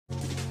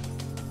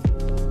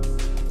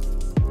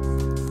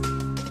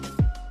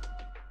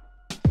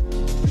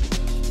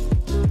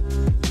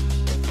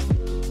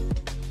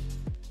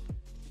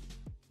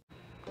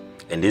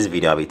In this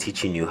video, I'll be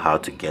teaching you how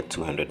to get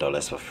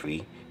 $200 for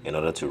free in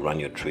order to run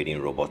your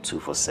trading robot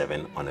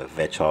 24/7 on a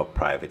virtual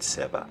private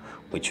server,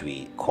 which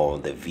we call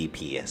the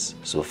VPS.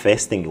 So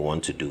first thing you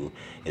want to do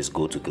is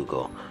go to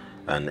Google.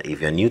 And if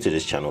you're new to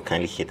this channel,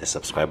 kindly hit the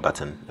subscribe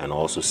button and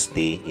also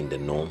stay in the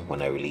know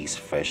when I release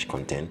fresh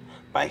content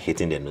by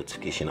hitting the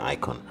notification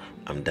icon.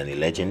 I'm Danny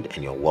Legend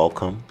and you're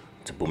welcome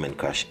to Boom and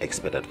Crash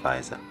Expert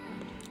Advisor.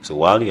 So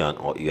while you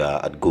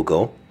are at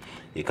Google,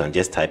 you can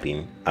just type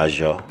in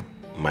Azure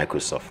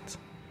Microsoft.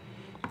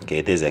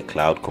 Okay, there's a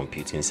cloud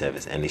computing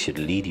service and it should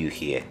lead you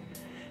here.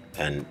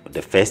 And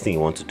the first thing you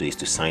want to do is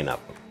to sign up.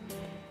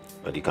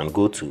 But you can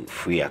go to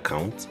free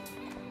account,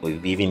 or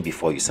even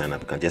before you sign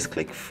up, you can just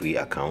click free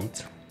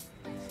account,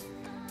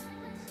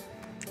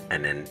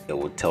 and then it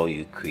will tell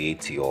you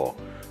create your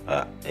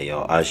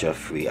Azure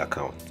free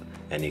account,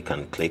 and you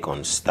can click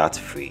on start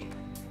free.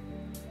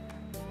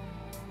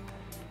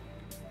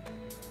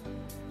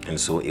 And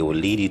so it will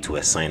lead you to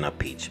a sign up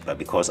page, but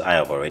because I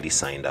have already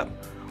signed up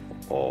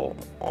or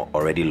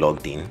already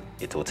logged in,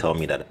 it will tell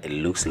me that it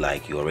looks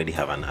like you already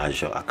have an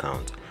Azure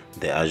account.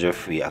 The Azure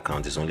free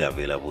account is only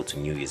available to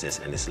new users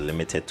and is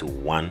limited to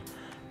one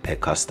per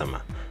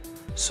customer.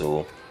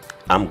 So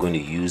I'm going to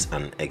use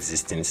an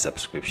existing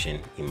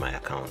subscription in my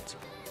account.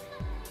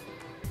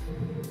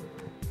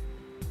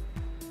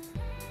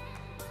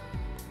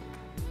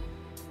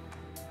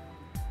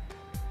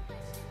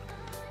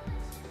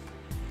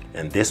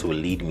 And this will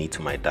lead me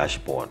to my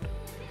dashboard.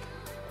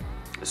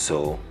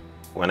 So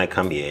when I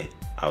come here,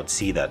 I would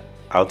see that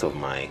I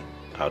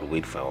would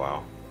wait for a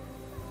while.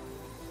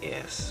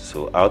 Yes,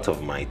 so out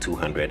of my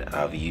 200,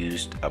 I've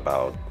used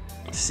about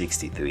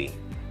 63.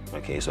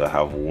 Okay, so I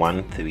have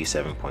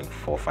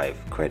 137.45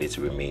 credits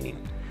remaining.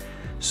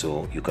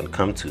 So you can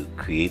come to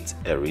create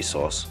a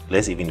resource.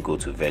 Let's even go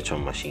to virtual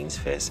machines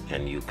first,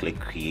 and you click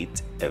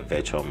create a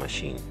virtual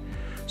machine.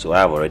 So I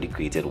have already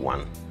created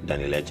one,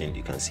 Danny Legend.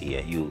 You can see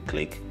here, you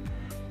click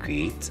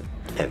create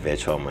a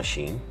virtual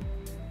machine.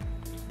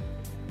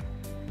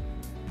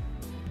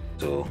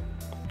 So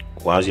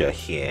while you're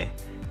here,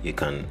 you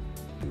can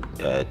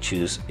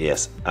choose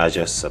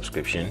Azure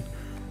subscription,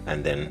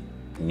 and then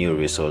new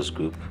resource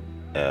group.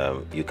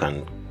 You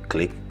can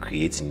click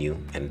create new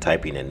and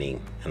type in a name,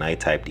 and I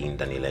typed in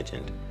Danny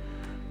Legend.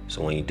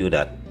 So when you do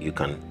that, you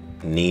can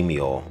name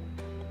your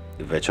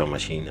virtual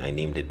machine. I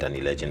named it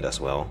Danny Legend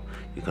as well.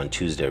 You can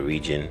choose the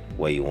region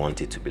where you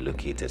want it to be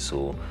located.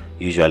 So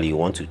usually you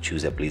want to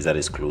choose a place that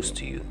is close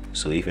to you.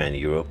 So if you're in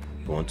Europe,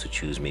 you want to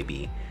choose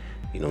maybe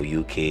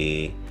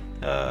UK,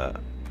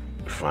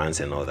 France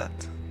and all that.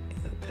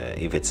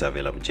 If it's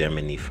available,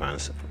 Germany,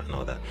 France and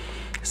all that.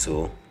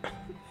 So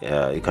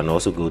you can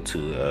also go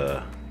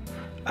to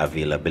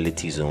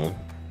availability zone.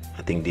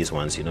 I think these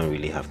ones you don't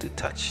really have to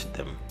touch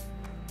them,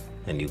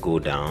 and you go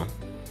down,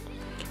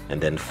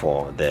 and then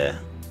for the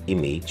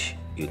image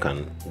you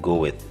can go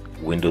with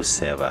Windows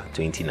Server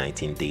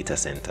 2019 data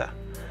center.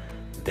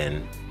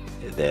 Then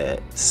the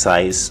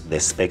size, the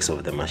specs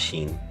of the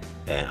machine,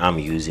 I'm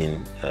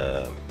using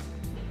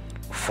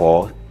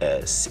 4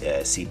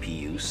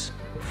 CPUs,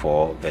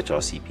 4 virtual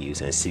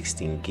CPUs and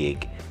 16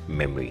 gig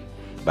memory.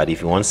 But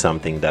if you want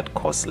something that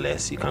costs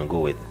less, you can go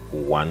with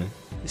 1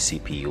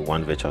 CPU,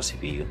 1 virtual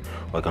CPU,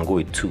 or you can go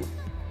with 2.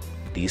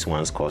 These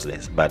ones cost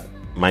less, but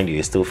mind you,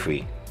 you're still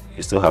free.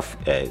 You still have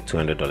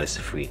 $200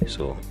 free.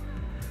 So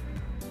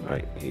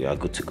alright, you are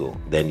good to go.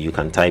 Then you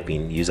can type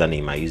in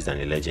username. I use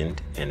Danny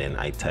Legend, and then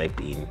I type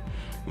in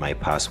my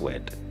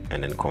password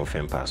and then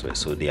confirm password.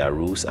 So there are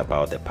rules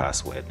about the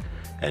password,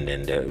 and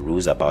then the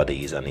rules about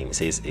the username. It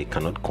says it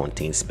cannot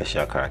contain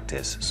special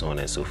characters, so on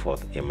and so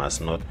forth. It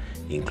must not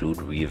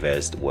include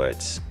reversed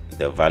words.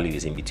 The value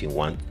is in between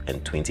 1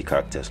 and 20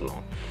 characters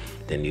long.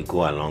 Then you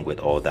go along with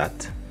all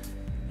that,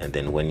 and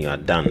then when you are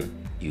done,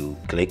 you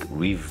click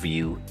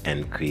review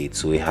and create.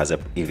 So if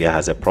it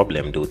has a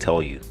problem, they'll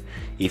tell you.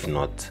 If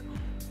not,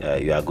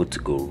 you are good to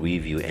go.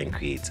 Review and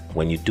create.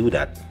 When you do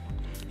that,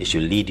 it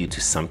should lead you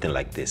to something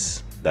like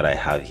this that I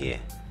have here.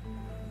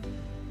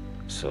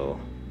 So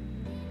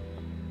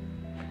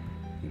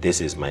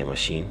this is my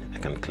machine. I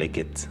can click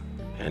it,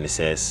 and it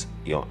says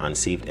your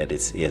unsaved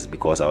edits. Yes,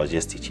 because I was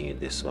just teaching you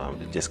this, so I'll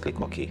just click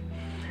OK.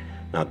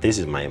 Now this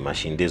is my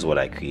machine. This is what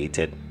I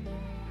created.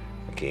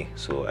 Okay,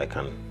 so I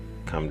can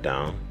come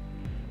down.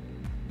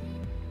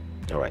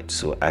 All right,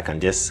 so I can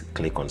just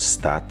click on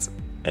start,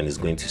 and it's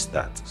going to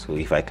start. So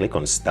if I click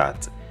on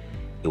start,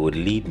 it would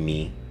lead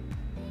me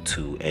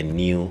to a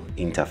new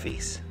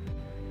interface,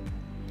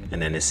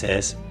 and then it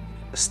says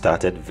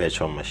started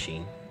virtual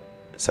machine,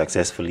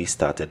 successfully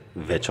started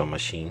virtual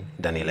machine,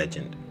 Danny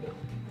Legend.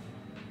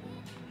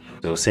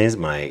 So since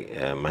my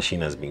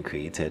machine has been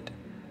created,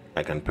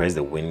 I can press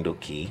the window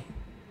key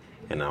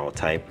and I'll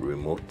type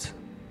remote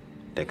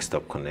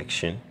desktop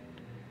connection.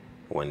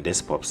 When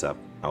this pops up,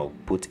 I'll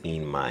put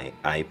in my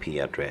IP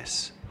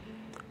address.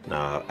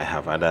 Now I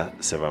have other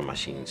server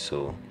machines,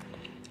 so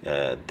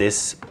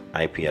this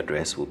IP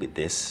address will be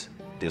this.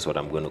 This is what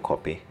I'm going to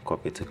copy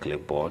to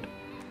clipboard,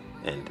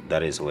 and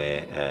that is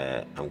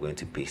where I'm going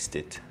to paste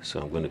it.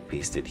 So I'm going to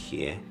paste it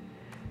here,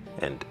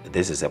 and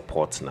this is a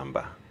port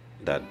number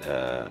that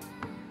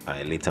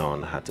I later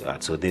on had to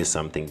add. So this is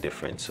something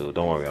different, so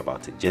don't worry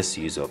about it. Just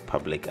use your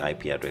public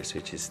IP address,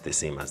 which is the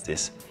same as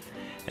this,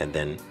 and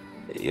then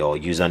your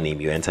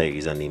username, you enter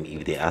your username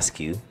if they ask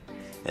you,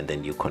 and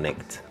then you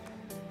connect.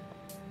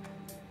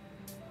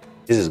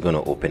 This is going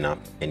to open up,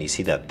 and you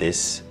see that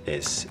this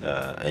is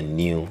a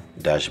new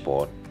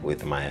dashboard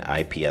with my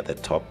IP at the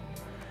top,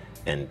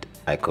 and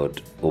I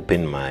could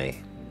open my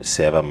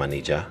server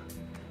manager,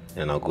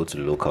 and I'll go to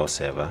local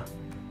server,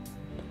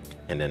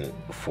 and then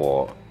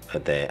for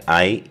the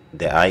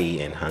IE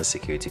enhanced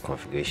security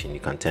configuration,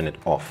 you can turn it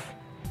off.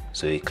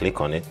 So you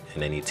click on it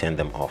and then you turn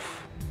them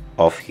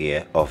off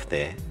here, off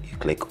there, you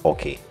click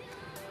OK,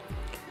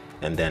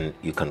 and then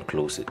you can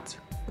close it.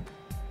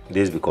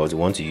 This is because you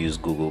want to use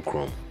Google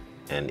Chrome,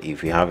 and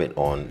if you have it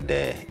on,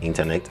 the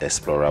Internet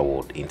Explorer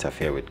would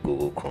interfere with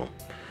Google Chrome.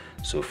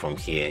 So from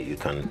here you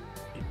can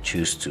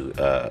choose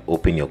to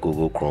open your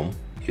Google Chrome.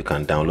 You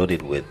can download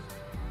it with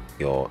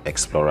your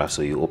Explorer,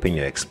 so you open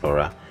your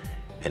Explorer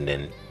and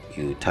then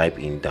you type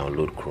in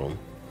download Chrome.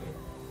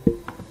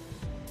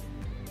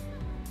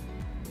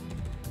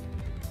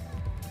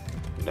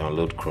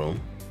 Download Chrome,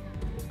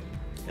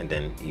 and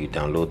then you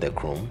download the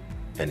Chrome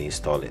and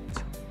install it.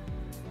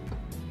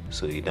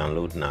 So you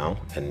download now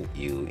and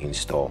you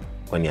install.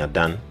 When you're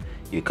done,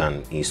 you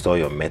can install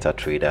your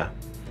MetaTrader.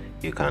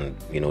 You can,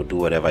 do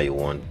whatever you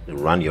want,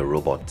 run your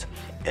robot.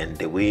 And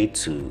the way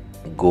to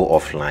go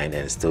offline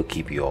and still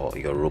keep your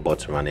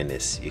robot running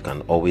is you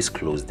can always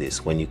close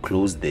this. When you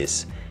close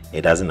this,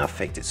 it doesn't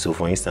affect it. So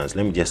for instance,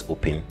 let me just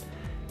open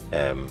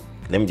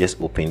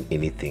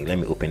anything. Let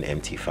me open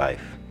MT5.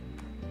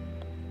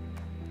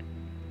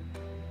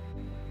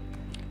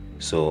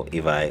 So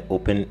if I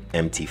open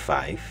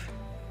MT5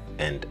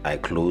 and I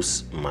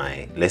close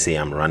my, let's say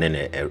I'm running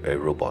a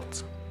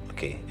robot,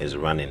 okay, it's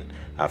running,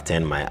 I've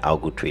turned my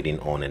algo trading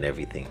on and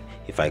everything.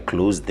 If I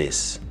close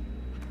this,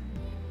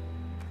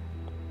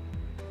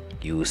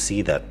 you will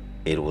see that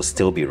it will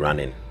still be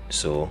running.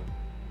 So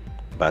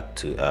back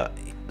to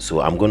so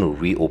I'm going to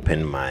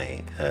reopen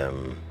my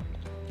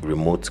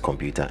remote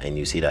computer, and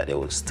you see that it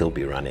will still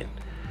be running.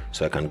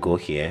 So I can go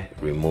here,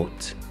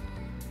 remote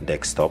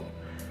desktop,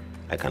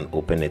 I can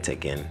open it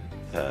again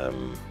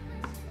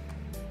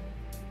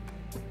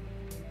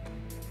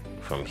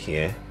from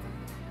here.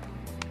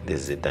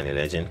 This is it, Daniel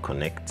Legend,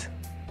 connect.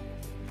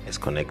 It's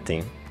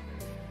connecting,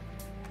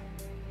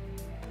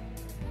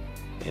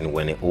 and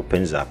when it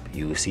opens up,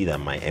 you will see that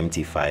my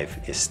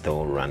MT5 is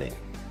still running.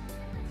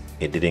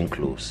 It didn't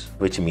close,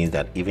 which means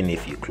that even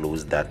if you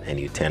close that and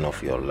you turn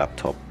off your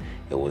laptop,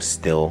 it will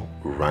still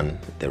run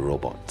the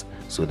robot.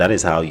 So that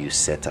is how you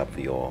set up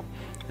your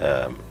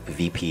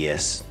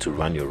VPS to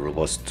run your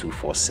robots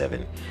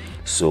 24/7.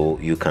 So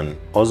you can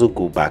also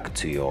go back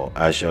to your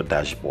Azure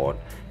dashboard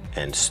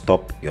and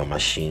stop your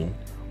machine,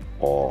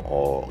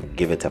 or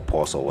give it a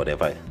pause, or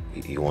whatever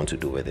you want to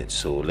do with it.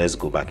 So let's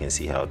go back and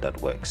see how that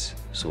works.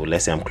 So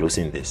let's say I'm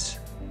closing this.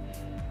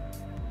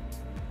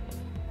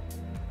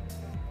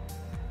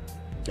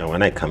 Now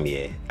when I come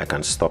here, I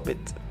can stop it.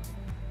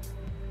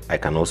 I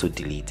can also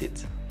delete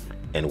it.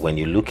 And when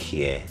you look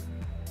here,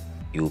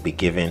 you'll be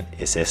given,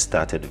 it says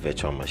started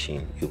virtual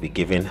machine. You'll be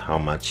given how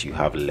much you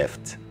have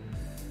left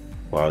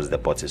whilst the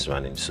bot is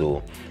running.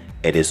 So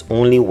it is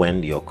only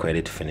when your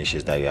credit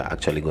finishes that you are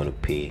actually going to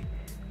pay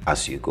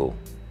as you go.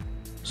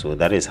 So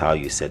that is how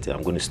you set it.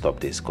 I'm going to stop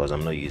this because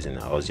I'm not using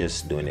it. I was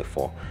just doing it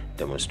for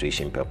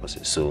demonstration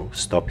purposes. So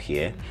stop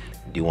here.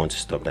 Do you want to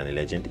stop Daniel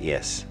Legend?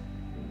 Yes.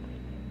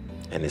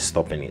 And it's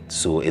stopping it.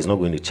 So it's not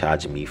going to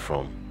charge me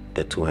from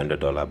the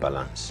 $200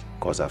 balance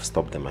because I've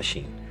stopped the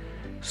machine.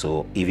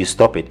 So if you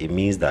stop it, it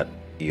means that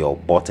your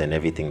bot and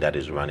everything that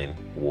is running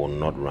will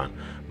not run.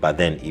 But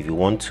then if you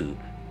want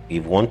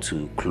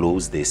to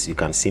close this, you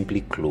can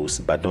simply close,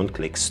 but don't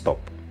click stop,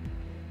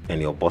 and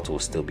your bot will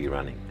still be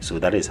running. So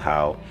that is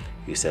how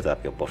you set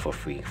up your bot for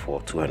free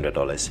for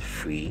 $200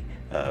 free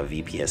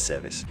VPS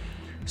service.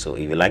 So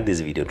if you like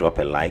this video, drop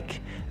a like,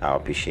 I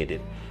appreciate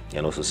it,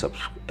 and also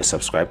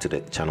subscribe to the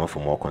channel for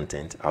more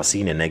content. I'll see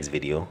you in the next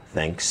video.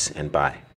 Thanks and bye.